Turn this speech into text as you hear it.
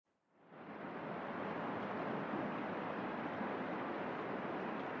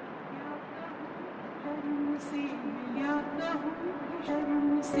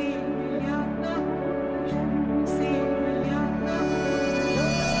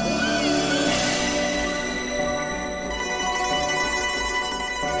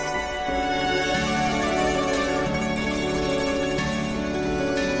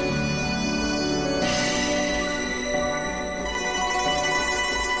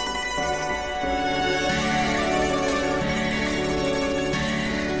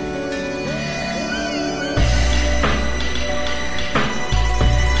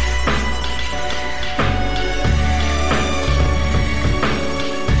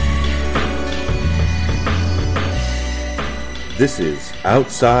This is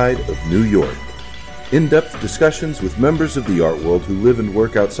Outside of New York. In-depth discussions with members of the art world who live and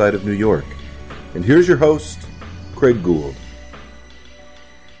work outside of New York. And here's your host, Craig Gould.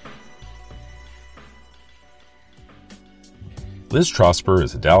 Liz Trosper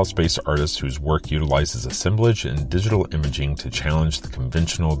is a Dallas-based artist whose work utilizes assemblage and digital imaging to challenge the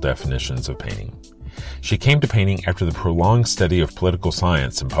conventional definitions of painting. She came to painting after the prolonged study of political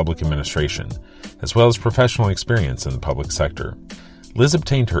science and public administration, as well as professional experience in the public sector. Liz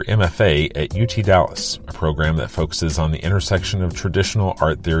obtained her MFA at UT Dallas, a program that focuses on the intersection of traditional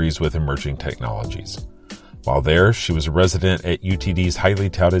art theories with emerging technologies. While there, she was a resident at UTD's highly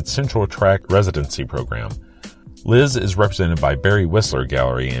touted CentralTrak residency program. Liz is represented by Barry Whistler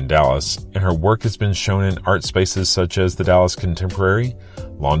Gallery in Dallas, and her work has been shown in art spaces such as the Dallas Contemporary,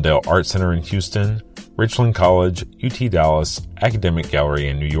 Lawndale Art Center in Houston, Richland College, UT Dallas, Academic Gallery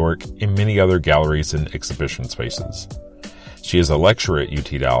in New York, and many other galleries and exhibition spaces. She is a lecturer at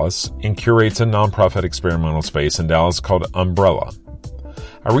UT Dallas and curates a nonprofit experimental space in Dallas called Umbrella.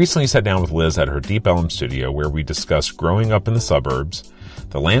 I recently sat down with Liz at her Deep Ellum studio where we discussed growing up in the suburbs,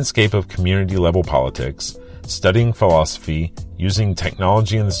 the landscape of community-level politics, studying philosophy, using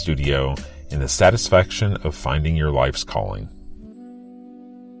technology in the studio, and the satisfaction of finding your life's calling.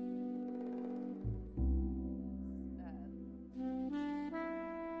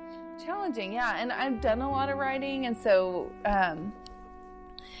 Challenging, yeah, and I've done a lot of writing, and so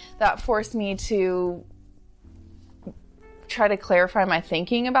that forced me to try to clarify my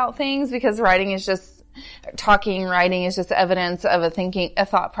thinking about things, because writing is just evidence of a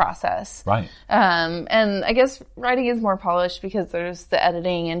thought process. Right. And I guess writing is more polished because there's the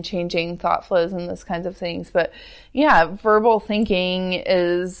editing and changing thought flows and those kinds of things. But yeah, verbal thinking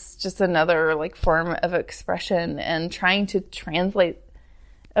is just another form of expression, and trying to translate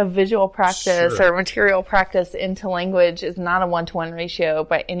a visual practice or material practice into language is not a 1-to-1 ratio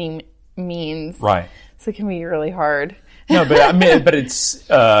by any means. Right. So it can be really hard. No, but it's,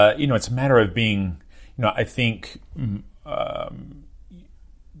 it's a matter of being, I think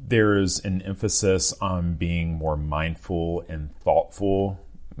there's an emphasis on being more mindful and thoughtful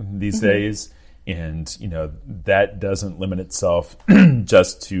these days. And, that doesn't limit itself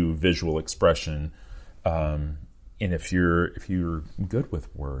just to visual expression. And if you're good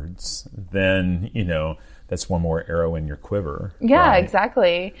with words, then, that's one more arrow in your quiver. Yeah, right?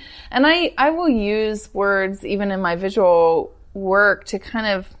 Exactly. And I will use words even in my visual work to kind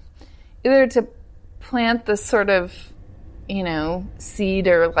of either to plant this sort of, seed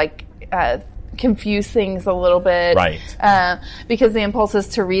or confuse things a little bit. Right. Because the impulse is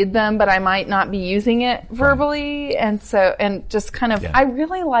to read them, but I might not be using it verbally. Right. And just kind of, I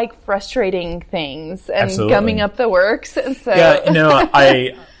really like frustrating things and Absolutely. gumming up the works. And so. Yeah,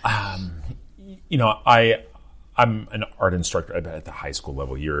 I'm an art instructor at the high school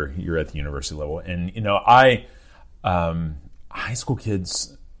level. You're at the university level. And, high school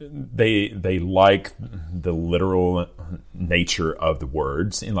kids, they like the literal nature of the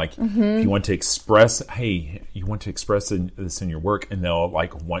words, and if you want to express, this in your work, and they'll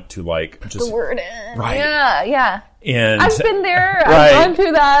want to just the word in. Right. Yeah. And I've been there. Right. I've gone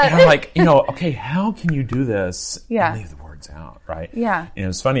through that. And I'm okay, how can you do this? Yeah. And leave the words out, right? Yeah. And it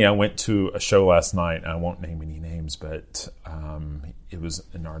was funny. I went to a show last night. I won't name any names, but it was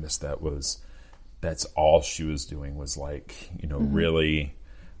an artist that's all she was doing was really.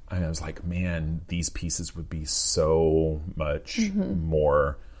 I was like, man, these pieces would be so much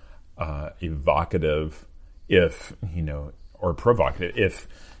more evocative or provocative if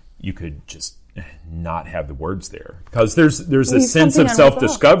you could just not have the words there. Because there's a sense of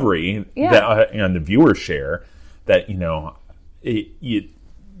self-discovery that and the viewers share that,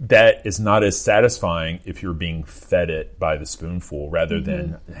 that is not as satisfying if you're being fed it by the spoonful rather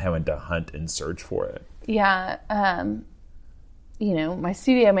than having to hunt and search for it. Yeah. My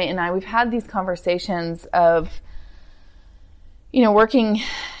studio mate and I, we've had these conversations of, working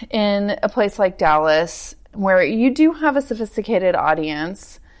in a place like Dallas where you do have a sophisticated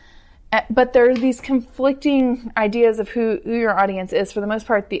audience, but there are these conflicting ideas of who your audience is. For the most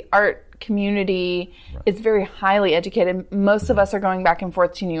part, the art community is very highly educated. Most of us are going back and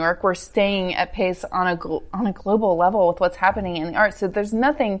forth to New York. We're staying at pace on a global level with what's happening in the arts. So there's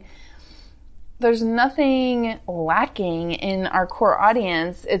nothing lacking in our core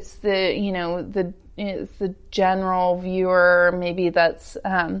audience. It's it's the general viewer, maybe that's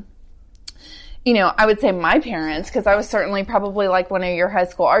I would say my parents, because I was certainly probably like one of your high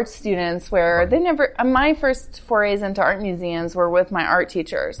school art students where they never, my first forays into art museums were with my art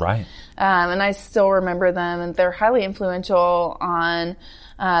teachers. Right. And I still remember them, and they're highly influential on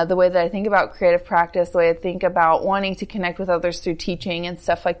the way that I think about creative practice, the way I think about wanting to connect with others through teaching and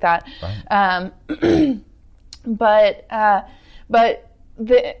stuff like that. Right. But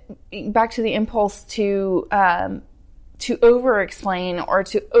back to the impulse to over-explain or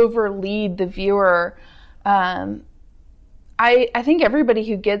to over-lead the viewer, I think everybody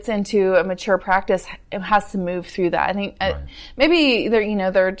who gets into a mature practice has to move through that. I think maybe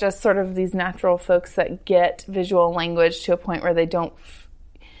they're just sort of these natural folks that get visual language to a point where they don't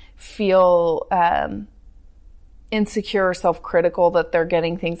feel insecure or self-critical that they're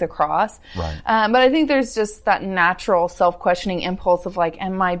getting things across. Right. But I think there's just that natural self-questioning impulse of like,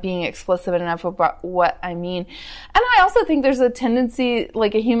 am I being explicit enough about what I mean? And I also think there's a tendency,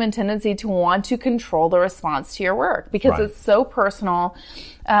 like a human tendency, to want to control the response to your work because it's so personal.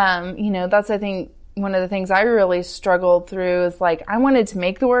 That's, I think, one of the things I really struggled through is like, I wanted to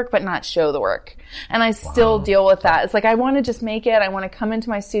make the work, but not show the work. And I still deal with that. It's like, I want to just make it. I want to come into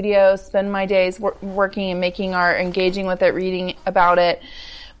my studio, spend my days working and making art, engaging with it, reading about it.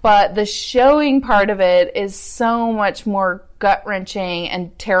 But the showing part of it is so much more gut-wrenching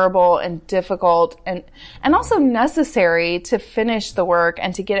and terrible and difficult and also necessary to finish the work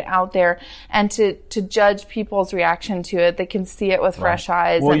and to get it out there and to judge people's reaction to it. They can see it with fresh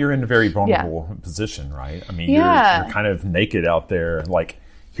eyes. Well, you're in a very vulnerable position, right? I mean, you're kind of naked out there. Like,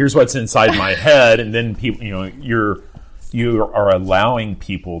 here's what's inside my head, and then people, you are allowing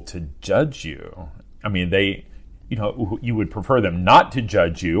people to judge you. I mean, you would prefer them not to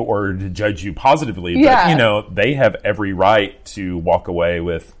judge you or to judge you positively, but, they have every right to walk away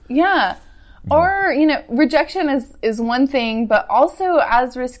with. Yeah. Or, rejection is one thing, but also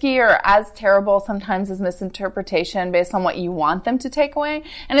as risky or as terrible sometimes is misinterpretation based on what you want them to take away.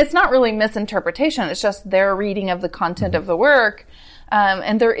 And it's not really misinterpretation. It's just their reading of the content of the work.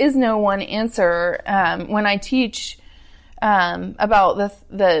 And there is no one answer. When I teach about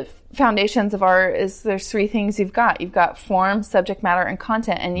the foundations of art, is there's three things you've got form, subject matter, and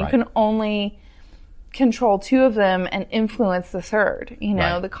content, and you can only control two of them and influence the third.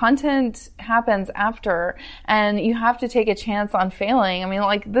 The content happens after, and you have to take a chance on failing. I mean,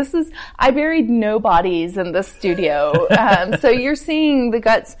 like, I buried no bodies in this studio. So you're seeing the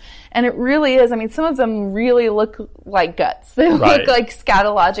guts, and it really is. I mean, some of them really look like guts. They look like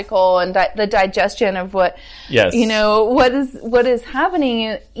scatological and the digestion of what, what is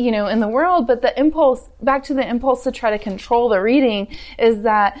happening, in the world. But the impulse, back to the impulse to try to control the reading, is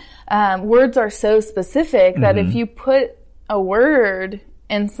that words are so specific that if you put a word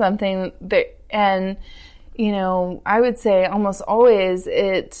in something I would say almost always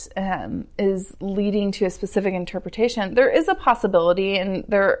it is leading to a specific interpretation. There is a possibility, and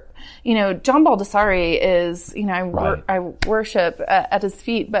John Baldessari is, I worship at his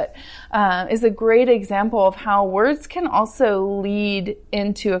feet, but is a great example of how words can also lead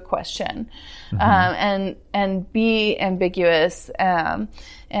into a question, and be ambiguous, and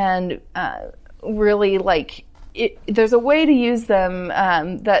really there's a way to use them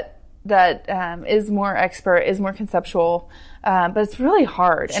that is more expert, is more conceptual, but it's really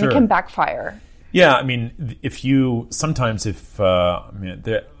hard, and it can backfire. Yeah, I mean,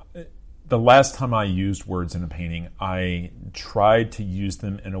 the last time I used words in a painting, I tried to use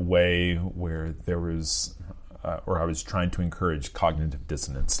them in a way where there was, or I was trying to encourage cognitive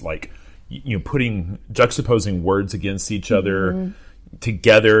dissonance, like, juxtaposing words against each other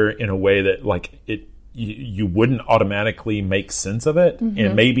together in a way that, like, you wouldn't automatically make sense of it.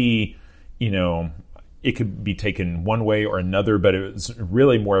 And maybe, it could be taken one way or another, but it was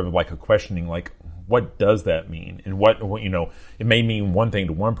really more of like a questioning, like, what does that mean? And what it may mean one thing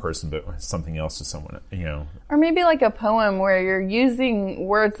to one person, but something else to someone, Or maybe like a poem where you're using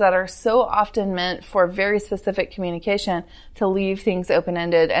words that are so often meant for very specific communication to leave things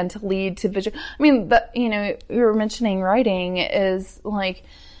open-ended and to lead to visual. I mean, you were mentioning writing is like,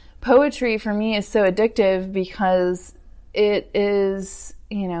 poetry for me is so addictive because it is,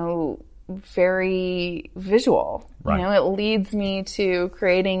 very visual. Right. You know, it leads me to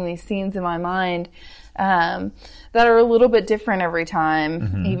creating these scenes in my mind that are a little bit different every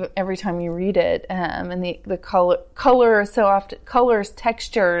time, even every time you read it. And the color so often, colors,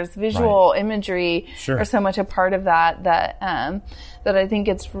 textures, visual imagery are so much a part of that I think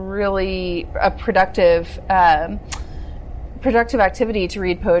it's really a productive activity to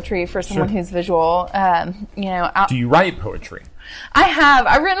read poetry for someone who's visual. Do you write poetry?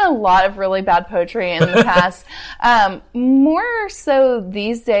 I've written a lot of really bad poetry in the past. More so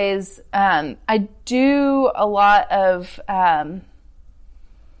these days, I do a lot of,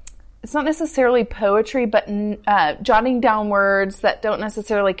 it's not necessarily poetry, but jotting down words that don't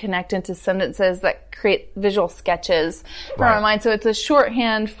necessarily connect into sentences that create visual sketches for my mind. So it's a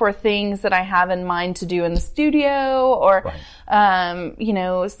shorthand for things that I have in mind to do in the studio, or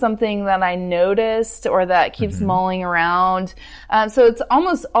something that I noticed or that keeps mulling around. So it's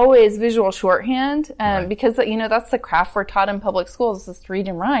almost always visual shorthand, because that's the craft we're taught in public schools, is to read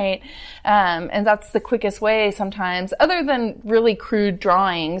and write, and that's the quickest way sometimes, other than really crude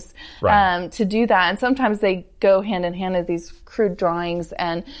drawings, to do that. And sometimes they go hand in hand with these crude drawings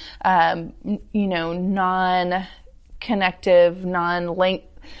and non-connective, not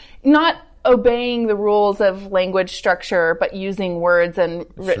obeying the rules of language structure, but using words and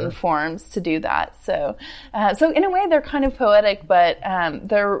written forms to do that. So in a way, they're kind of poetic, but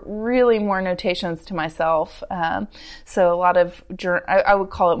they're really more notations to myself. So a lot of I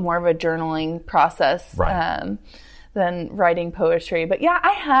would call it more of a journaling process than writing poetry. But yeah,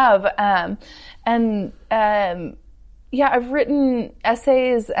 I have, I've written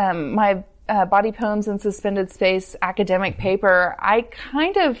essays. My body poems in suspended space academic paper, I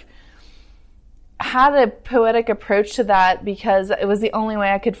kind of had a poetic approach to that because it was the only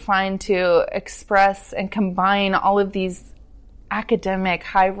way I could find to express and combine all of these academic,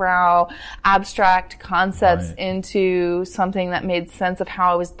 highbrow, abstract concepts into something that made sense of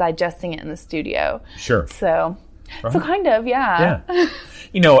how I was digesting it in the studio. Sure. So kind of, yeah.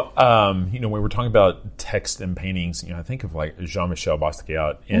 When we're talking about text and paintings, I think of like Jean-Michel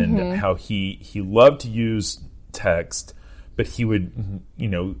Basquiat and how he loved to use text, but he would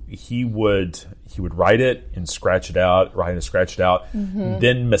write it and scratch it out,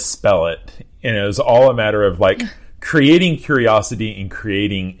 then misspell it. And it was all a matter of like creating curiosity and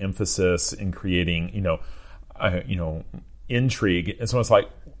creating emphasis and creating, intrigue. And so it's like,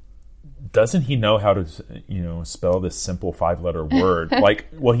 doesn't he know how to, spell this simple 5-letter word?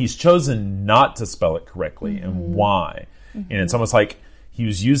 He's chosen not to spell it correctly, and why? And it's almost like he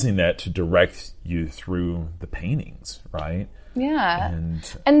was using that to direct you through the paintings, right? Yeah.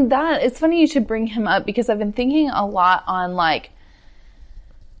 And that, it's funny you should bring him up, because I've been thinking a lot on like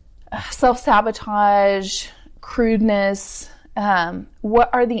self-sabotage, crudeness. What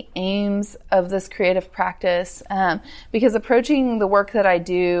are the aims of this creative practice? Because approaching the work that I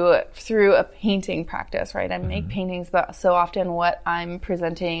do through a painting practice, right? I make paintings, but so often what I'm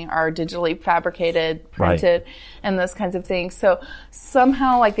presenting are digitally fabricated, printed, and those kinds of things. So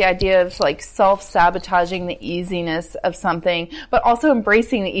somehow like the idea of like self-sabotaging the easiness of something, but also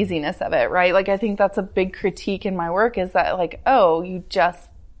embracing the easiness of it, right? Like I think that's a big critique in my work, is that like, oh, you just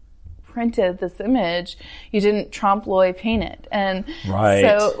printed this image, you didn't trompe l'oeil paint it. And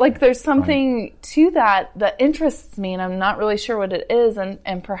so like there's something to that interests me, and I'm not really sure what it is,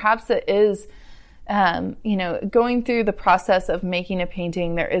 and perhaps it is going through the process of making a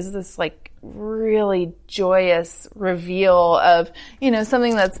painting, there is this like really joyous reveal of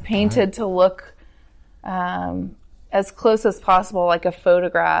something that's painted to look as close as possible like a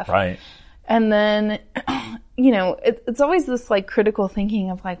photograph, and then it's always this like critical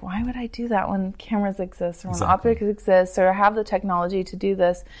thinking of like, why would I do that when cameras exist, or when optics exist, or have the technology to do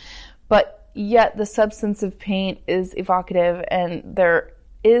this? But yet the substance of paint is evocative, and there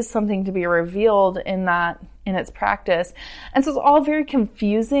is something to be revealed in its practice. And so it's all very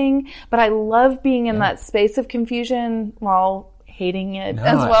confusing, but I love being in that space of confusion while hating it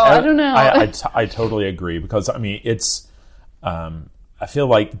as well. I don't know. I totally agree, because I mean, it's, I feel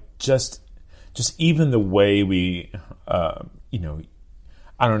like just even the way we, I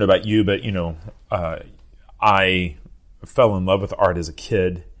don't know about you, but, I fell in love with art as a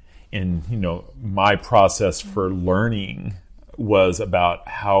kid, and, my process for learning was about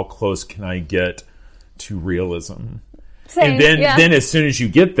how close can I get to realism. Same, and then as soon as you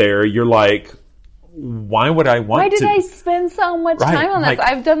get there, you're like, why would I want to? Why did I spend so much time on this?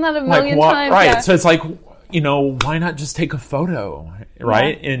 I've done that a million times. Right. Yeah. So it's like, why not just take a photo,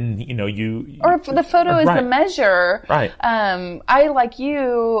 right? Yeah. And, or if the photo is the measure. Right. I, like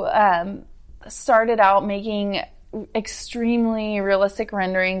you, started out making extremely realistic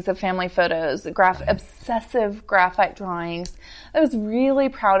renderings of family photos, obsessive graphite drawings. I was really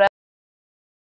proud